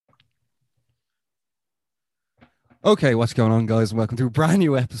Okay, what's going on, guys? And welcome to a brand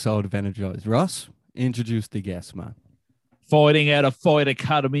new episode of Energize. Ross, introduce the guest, man. Fighting out of Fight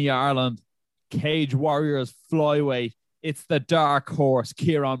Academy Ireland, Cage Warriors flyweight. It's the dark horse,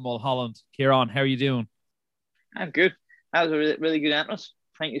 Kieran Mulholland. Kieran, how are you doing? I'm good. That was a really good entrance.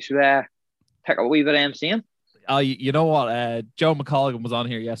 I think you should pick up a wee bit of MCing. You know what? Joe McColgan was on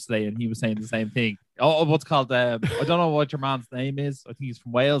here yesterday, and he was saying the same thing. What's called? I don't know what your man's name is. I think he's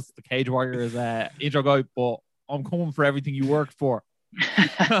from Wales. The Cage Warriors intro guy, but I'm coming for everything you worked for.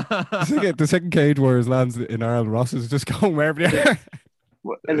 The second Cage Warriors lands in Ireland. Ross is just going wherever they are.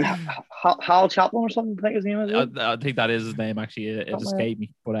 Is it Hal Chaplin or something? I think his name is. I think that is his name. Actually, it escaped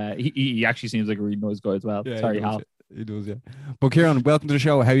me, but he actually seems like a really nice guy as well. Yeah, Sorry, he does, Hal. he does, yeah. But Kieran, welcome to the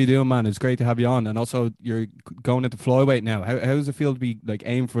show. How you doing, man? It's great to have you on. And also, you're going into flyweight now. How does it feel to be like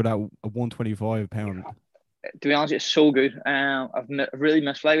aim for that 125 pound? To be honest, it's so good. I've really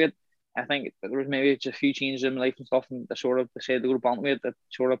missed flyweight. I think there was maybe just a few changes in my life and stuff, and they sort of decided to go to bantamweight. That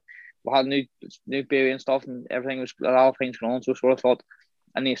sort of we had new baby and stuff, and everything was a lot of things going on. So I sort of thought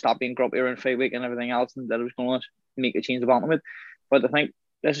I need to stop being grumpy around fight week and everything else, and that I was going to make a change to bantamweight. But I think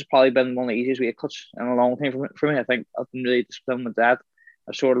this has probably been one of the easiest weight cuts in a long time for me. I think I've been really disciplined with that.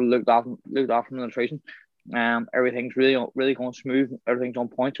 I've sort of looked after the nutrition. Everything's really going smooth. Everything's on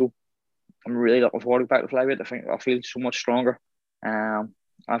point. So I'm really looking forward to back to flyweight. I think I feel so much stronger.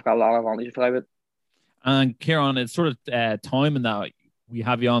 I've got a lot of advantage to flyweight. And Kieran, it's sort of timing that we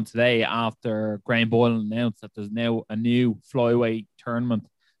have you on today after Graham Boylan announced that there's now a new flyweight tournament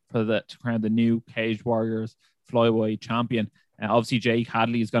to crown the new Cage Warriors flyweight champion. Obviously, Jake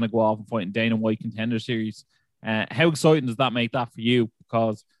Hadley is going to go off and fight in Dana White Contender Series. How exciting does that make that for you?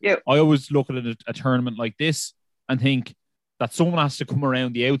 Because Yeah, I always look at a tournament like this and think that someone has to come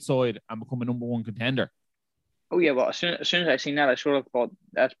around the outside and become a number one contender. oh yeah, well, as soon as I seen that, I sort of thought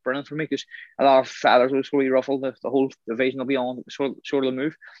that's brilliant for me because a lot of fathers will sort of ruffled. The whole division will be on sort of the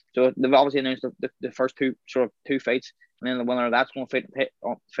move. So they've obviously announced the first two fights, and then the winner of that's going to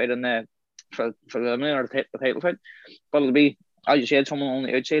fight in the for the eliminator, the title fight. But it'll be, as you said, someone on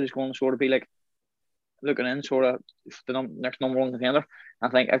the outside is going to sort of be like looking in sort of the next number one contender. I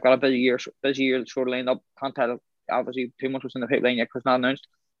think I've got a busy year sort of lined up. Can't tell obviously too much what's in the pipeline yet because it's not announced,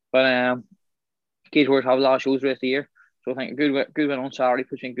 but Cage Warriors have a lot of shows the rest of the year. So I think a good win on Saturday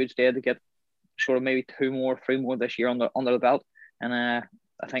puts me in good stead to get sort of maybe three more this year under the belt. And I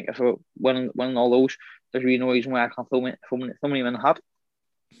think if I winning all those, there's really no reason why I can't throw me in the hat.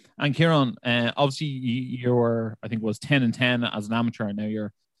 And Kieran, obviously you were, I think it was 10-10 as an amateur, and now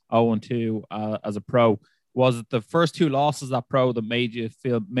you're 0-2 as a pro. Was it the first two losses at pro that made you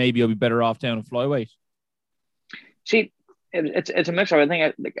feel maybe you'll be better off down at flyweight? See, it's a mix of everything.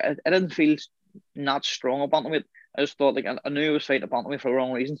 I didn't feel not strong about bantamweight. I just thought I knew I was fighting a bantamweight for the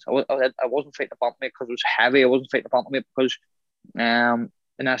wrong reasons. I wasn't fighting a bantamweight because it was heavy. I wasn't fighting a bantamweight because and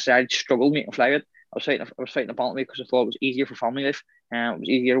I said I struggled making flyweight. I was fighting a bantamweight because I thought it was easier for family life. It was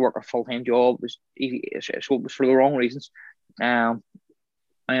easier to work a full time job. It was easy. So it was for the wrong reasons. Um,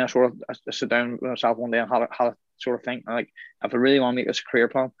 and I sit down with myself one day and had a sort of think like if I really want to make this a career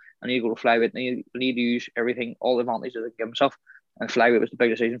plan, I need to go to flyweight. I need to use everything, all the advantages I can give myself. And flyweight was the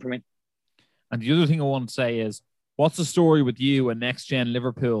big decision for me. And the other thing I want to say is, what's the story with you and Next Gen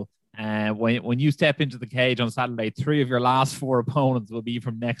Liverpool? When you step into the cage on Saturday, three of your last four opponents will be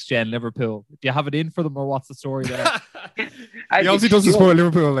from Next Gen Liverpool. Do you have it in for them, or what's the story there? He obviously doesn't support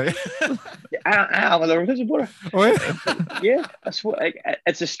Liverpool. Like. I'm a Liverpool supporter. Oh, yeah? Yeah,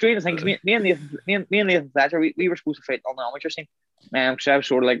 it's the strangest thing. Me and Nathan Thatcher, we were supposed to fight on the amateur scene. Because I was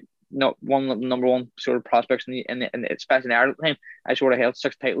sort of like not one of the number one sort of prospects in especially in Ireland at the time. I sort of held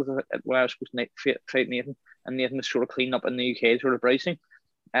 6 titles when I was supposed to fight Nathan, and Nathan was sort of cleaning up in the UK sort of pricing.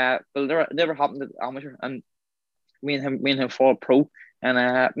 But it never happened at amateur, and me and him fought pro,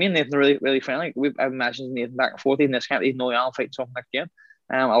 and me and Nathan are really friendly. I've mentioned Nathan back and forth. Even this can't even know I'm fighting something next game.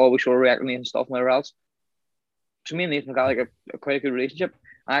 I always sort of react to Nathan stuff and whatever else. So me and Nathan got like a quite a good relationship.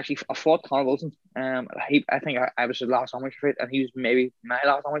 I fought Conor Wilson. I think I was his last amateur fight, and he was maybe my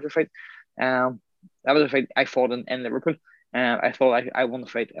last amateur fight. That was a fight I fought in Liverpool. I thought I won the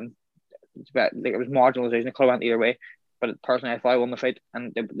fight, and it was marginalisation. It could have went either way, but personally, I thought I won the fight,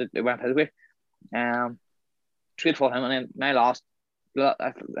 and it went his way. Straight fought him, and then my last,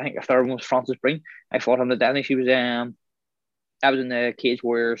 I think the third one was Francis Breen. I fought him to death. She was I was in the Cage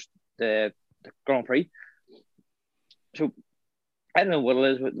Warriors, the Grand Prix. So I don't know what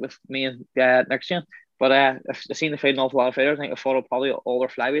it is with me and next year, but I've seen the fight an awful lot of fighters. I think I fought probably all their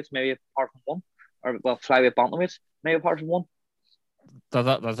flyweights, maybe apart from one, or well, flyweight bantamweights, maybe apart from one.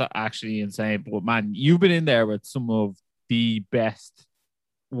 That's actually insane. But man, you've been in there with some of the best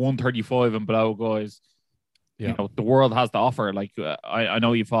 135 and below guys Yeah. the world has to offer. Like I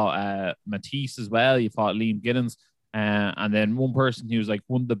know you fought Matisse as well. You fought Liam Giddens. And then one person who was like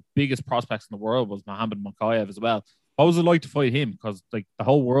one of the biggest prospects in the world was Mohammed Mokaev as well. What was it like to fight him? Because like the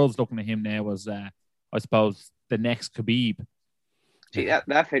whole world's looking at him now as I suppose the next Khabib. See, that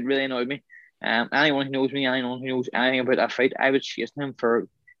fight really annoyed me. Anyone who knows me, anyone who knows anything about that fight, I was chasing him for,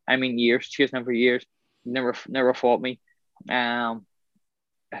 years, chasing him for years. Never fought me. I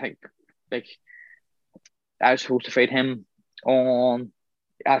think like I was supposed to fight him on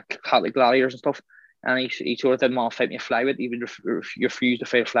at Catholic Gladiators and stuff, and he sort of didn't want to fight me a flyweight. He even refused to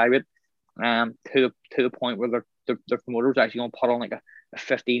fight a flyweight. To the point where the promoter was actually going to put on like a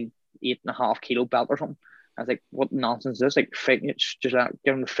 8.5 kilo belt or something. I was like, what nonsense is this? Like, fighting it, just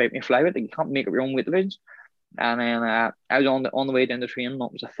give him to fight me a flyweight. Like, you can't make up your own weight divisions. And then I was on the way down the train. It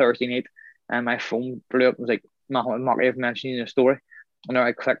was a Thursday night, and my phone blew up. It was like, Mohammed Mokaev mentioned in the story. And then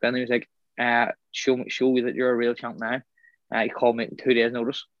I clicked in, and he was like, show me that you're a real champ now. He called me in 2 days'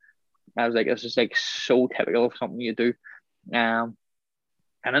 notice. I was like, this is like so typical of something you do. And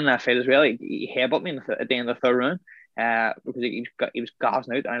in that fight as well, he headbutted me at the end of the third round. Because he was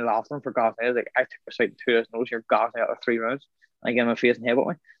gassing out, and I laughed at him for gassing out. I was like, I took this fight in 2 days' notice. You're gassing out of 3 rounds. And I gave him a face and headbutt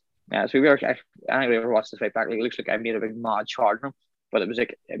me. So I think we ever watched this fight back. Like, it looks like I made a big mad charge from him, but it was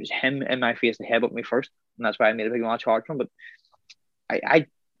him in my face to headbutt me first, and that's why I made a big mad charge from him. But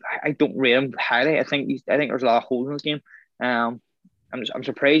I don't rate him highly. I think there's a lot of holes in this game. I'm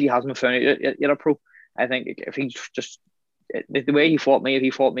surprised he hasn't found it yet a pro. I think if he's just the way he fought me, if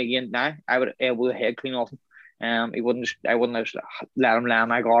he fought me again now, I would able the head clean off him. I wouldn't just let him land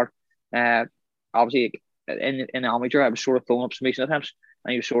my guard. Obviously in the amateur, I was sort of throwing up submission attempts,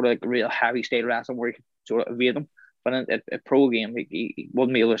 and he was sort of like a real heavy state wrestling where he could sort of evade them. But in a pro game, he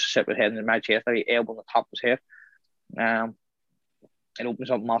wouldn't be able to sit with head in my chest. He elbow on the top of his head. It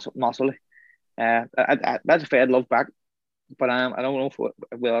opens up massively. That's a fight I'd love back, but I don't know if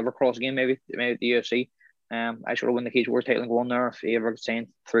we'll ever cross again. Maybe at the UFC. I sort of win the Cage Warriors title and go on there if he ever gets signed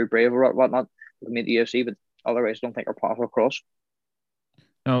through Brave or whatnot. We can meet the UFC, but otherwise, I don't think our paths will cross.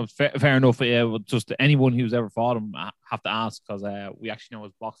 No, fair enough. Yeah, just anyone who's ever fought him, I have to ask, because we actually know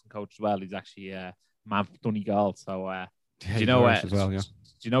his boxing coach as well. He's actually a man from Donegal. So, do you know as well? Yeah. Do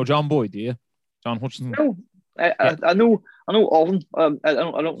you know John Boyd? Do you, John Hutchinson? No, I know of him. I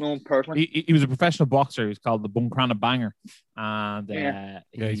don't know him personally. He was a professional boxer. He was called the Buncrana Banger, and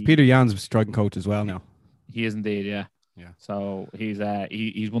he's Peter Yan's striking coach as well now. He is indeed, yeah. So he's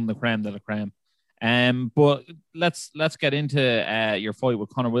one of the creme de la creme. But let's get into your fight with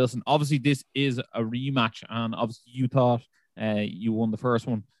Conor Wilson. Obviously, this is a rematch, and obviously you thought you won the first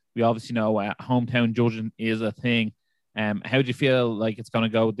one. We obviously know hometown judging is a thing. How do you feel like it's going to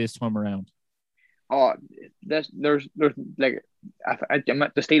go this time around? Oh, there's like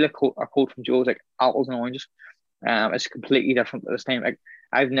the style of a quote from Joe is like apples and oranges. It's completely different this time. Like,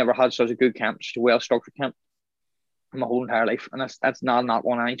 I've never had such a good camp, such a well structured camp in my whole entire life, and that's not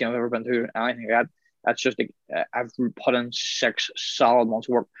one anything I've ever been through. Anything like that. That's just like I've put in 6 solid months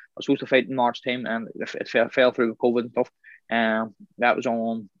of work. I was supposed to fight in March time, and it fell through with COVID and stuff. That was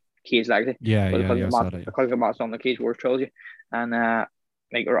on Cage Legacy. Because the match on the Cage Wars trilogy, and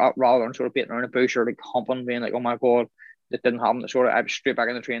like rather than sort of beating around the bush or like humping, being like, oh my god, that didn't happen. Sort of, I was straight back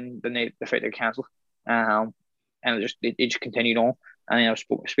in the train the night the fight got cancelled. And it just continued on. And then I was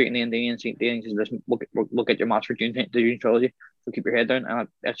speaking to the Indians, said, listen, we'll get your match for the June trilogy. So keep your head down. And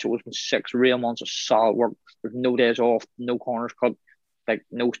it's been 6 real months of solid work. There's no days off, no corners cut, like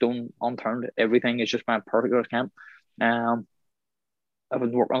no stone unturned. Everything is just been perfect at this camp. I've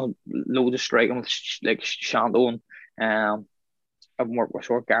been working on loads of striking with like Shando, and I've been working with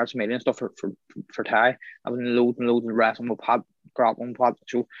sort of guards made and stuff for Ty. I've been loads and loads of wrestling with Pat, grappling with Pat.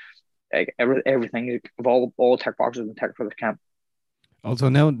 So like everything of all tech boxes and tech for this camp. Also,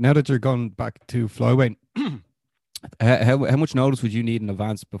 now that you're going back to flyweight, how much notice would you need in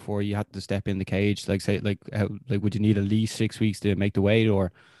advance before you had to step in the cage? Like, say, would you need at least 6 weeks to make the weight,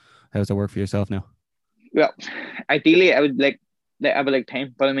 or how does that work for yourself now? Well, ideally, I would like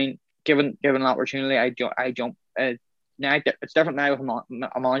time, but I mean, given an opportunity, I jump. Now it's different now with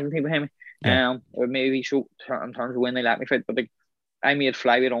a management team behind me. Yeah. Or maybe so in terms of when they let me fight, but like I made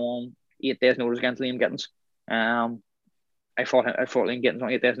flyweight on 8 days' notice against Liam Gittins. I fought Liam Gittins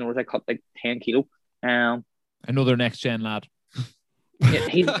on 8 days' notice. I cut like 10 kilo. Another next gen lad. Yeah,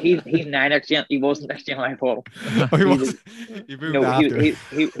 he's 9 next gen. He wasn't next gen when I fought him. Oh, he was. He moved after.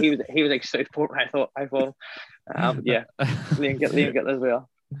 He was like Southport when I fought him. Yeah, Liam Gittins as well.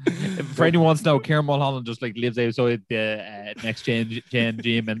 For anyone wants to know, Kieran Mulholland just like lives outside the next gen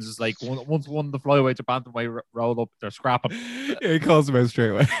gym, and just like once one of the flyweights or bantamweight roll up, they're scrapping. Yeah, he calls him out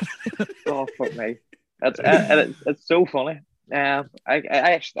straight away. Oh fuck me! It's so funny. I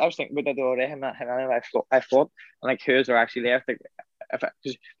was thinking about that the other day. Him and I fought, and like who's are actually left. Like,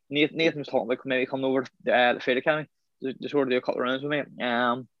 because Nathan was talking about maybe coming over to the Fight Academy to sort of do a couple of rounds with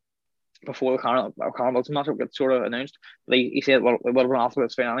me. Before the Carnival match got sort of announced, but he said, well, it would have been after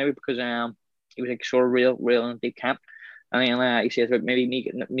this fight anyway because he was like sort of real in deep camp, and then he says about maybe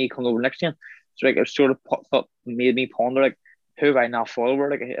me coming over next year. So like it sort of made me ponder like who have I now fought over?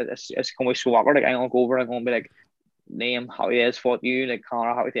 Like it's going to be so awkward. Like I'm gonna go over and I'm gonna be like, Liam, how he has fought you, like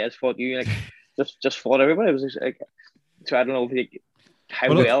Connor, how he has fought you, like just fought everybody. It was just, like, so I don't know if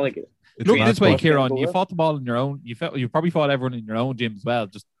how well like. Look this way, Kieran. You fought the ball in your own. You probably fought everyone in your own gym as well.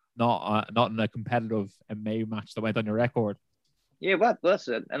 Just not in a competitive MMA match that went on your record. Yeah, well, that's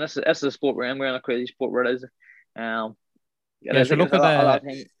it. And this is a sport we're in. We're in a crazy sport where it is. So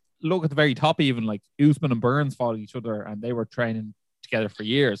look at the very top. Even like Usman and Burns fought each other, and they were training together for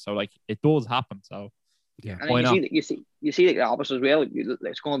years. So like it does happen. So yeah, why not? You see like the opposite as well.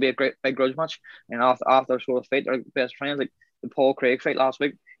 It's going to be a great big grudge match, and after sort of fight, they're best friends. Like the Paul Craig fight last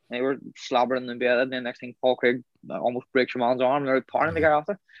week. They were slobbering in bed, and then next thing, Paul Craig almost breaks your man's arm, and they're parting the guy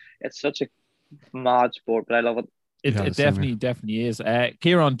after. It's such a mad sport, but I love it. It definitely is.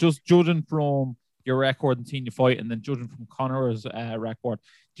 Kieran, just judging from your record and seeing you fight, and then judging from Connor's record,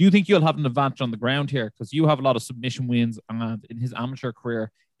 do you think you'll have an advantage on the ground here? Because you have a lot of submission wins, and in his amateur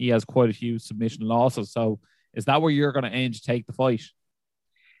career, he has quite a few submission losses. So, is that where you're going to aim to take the fight?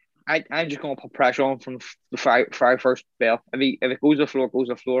 I'm just going to put pressure on from the very first bell. If it goes to the floor, it goes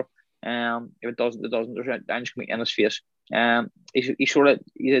to the floor. If it doesn't, it doesn't. I'm just going to be in his face.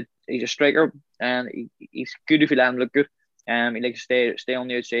 He's a striker, and he's good if you let him look good. He likes to stay on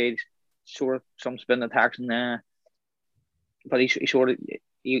the outside, sort of some spin attacks, and but he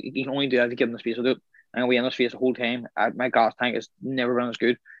can only do that if you give him the space to do it. I'm going to be in his face the whole time. My gas tank has never been as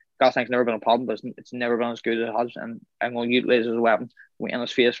good. Gas tank's never been a problem, but it's never been as good as it has, and I'm going to utilize it as a weapon. We in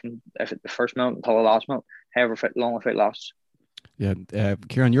his face from the first minute until the last minute, however long the fight lasts. Yeah,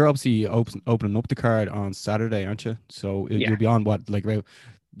 Kieran, you're obviously opening up the card on Saturday, aren't you? So you'll be on what, like,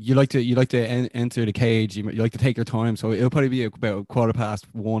 you like to enter the cage. You like to take your time, so it'll probably be about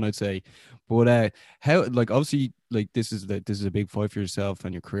 1:15, I'd say. But how, like, obviously, like this is a big fight for yourself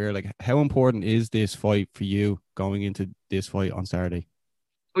and your career. Like, how important is this fight for you going into this fight on Saturday?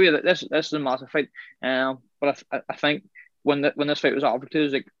 Oh yeah, this is a massive fight. But I think when this fight was offered to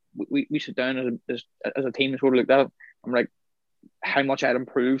us, like we sit down as a team and sort of looked at it. I'm like, how much I'd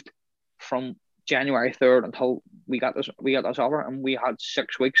improved from January 3rd until we got this offer, and we had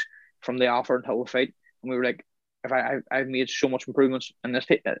 6 weeks from the offer until the fight, and we were like, if I've made so much improvements in this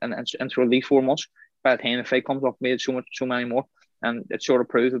and sort of these 4 months, by the time the fight comes up, made so many more, and it sort of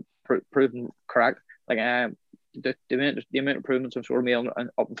proven correct. Like the amount of improvements I've sort of made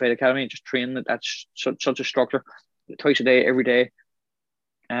up in Fight Academy, just training that's such a structure, twice a day, every day.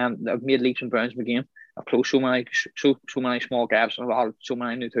 I've made leaps and bounds in the game. I've closed so many small gaps, and I've had so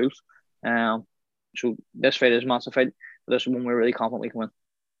many new tools. So this fight is a massive fight, but this is one we're really confident we can win.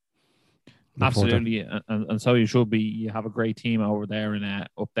 Absolutely, and so you should be. You have a great team over there and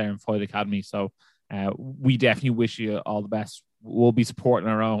up there in Fight Academy. So we definitely wish you all the best. We'll be supporting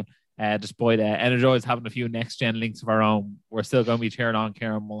our own. Despite Energize having a few next gen links of our own, we're still going to be cheering on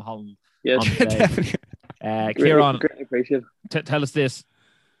Kieran Mulholland. Yes, definitely. Kieran, appreciate it. Tell us this: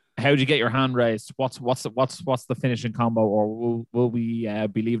 how did you get your hand raised? What's the finishing combo, or will we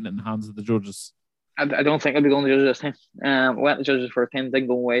be leaving it in the hands of the judges? I don't think I'll be going to judges this time. Went to judges for a 10 thing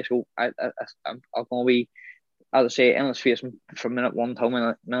going away, so I'm going to be, as I say, in his face from minute 1 till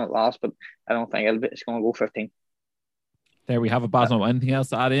minute last, but I don't think it's going to go 15. There we have it, Basmo. Anything else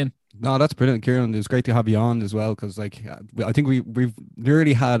to add in? No, that's brilliant, Kieran. It was great to have you on as well, because like I think we've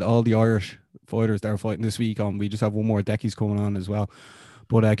nearly had all the Irish fighters that are fighting this week on. We just have one more Deckies coming on as well.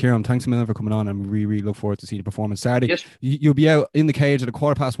 But Kieran, thanks a million for coming on, and we really look forward to seeing the performance Saturday. Yes. You'll be out in the cage at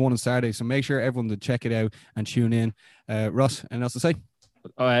 1:15 on Saturday, so make sure everyone to check it out and tune in. Ross, anything else to say?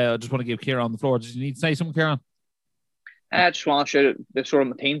 I just want to give Kieran on the floor. Did you need to say something, Kieran? I just want to shout out the sort of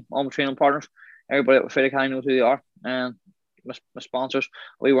my team, all my training partners, everybody at Fight Academy knows who they are, and my sponsors.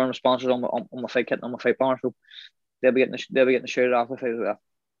 We were my sponsors on my fight kit and on my fight banner, so they'll be getting the shout out off the fight as well.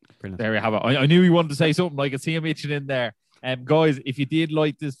 Brilliant. There we have it. I knew you wanted to say something. I could see him itching in there. Guys, if you did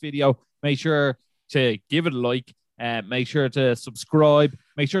like this video, make sure to give it a like. Make sure to subscribe.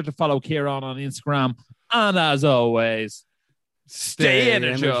 Make sure to follow Kieran on Instagram. And as always, stay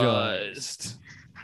energized.